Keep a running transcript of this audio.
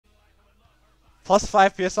Plus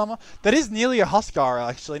 5 pierce armor. That is nearly a Huskarl,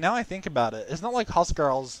 actually. Now I think about it. It's not like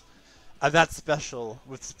Huskarls are that special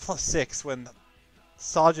with plus 6 when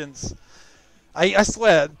Sergeants... I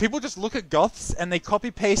swear, people just look at Goths and they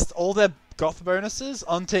copy-paste all their Goth bonuses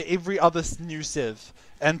onto every other new Civ.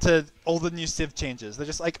 And to all the new Civ changes. They're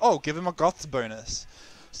just like, oh, give him a Goths bonus.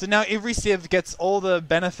 So now every Civ gets all the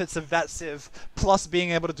benefits of that Civ, plus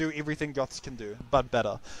being able to do everything Goths can do, but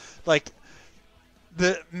better. Like,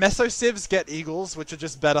 the Meso Civs get Eagles, which are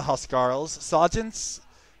just better Huskarls. Sergeants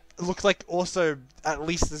look like also at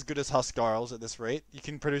least as good as Huskarls at this rate. You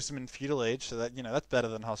can produce them in Feudal Age, so that, you know, that's better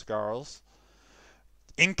than Huskarls.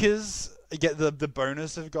 Incas get the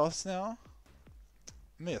bonus of Goths now.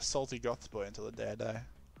 I'm a salty Goths boy until the day I die.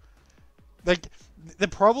 Like, the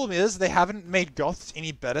problem is they haven't made Goths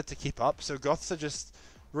any better to keep up, so Goths are just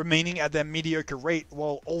remaining at their mediocre rate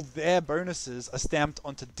while all their bonuses are stamped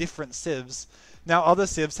onto different civs. Now other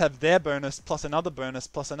civs have their bonus plus another bonus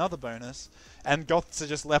plus another bonus, and Goths are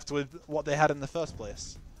just left with what they had in the first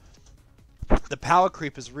place. The power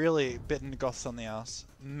creep has really bitten Goths on the ass,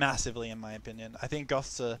 massively in my opinion. I think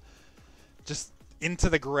Goths are just into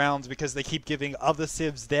the ground because they keep giving other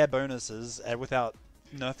civs their bonuses without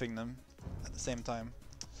nerfing them at the same time.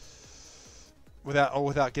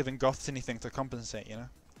 Without giving Goths anything to compensate, you know?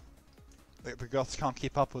 The Goths can't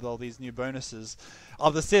keep up with all these new bonuses.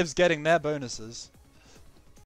 Other civs getting their bonuses.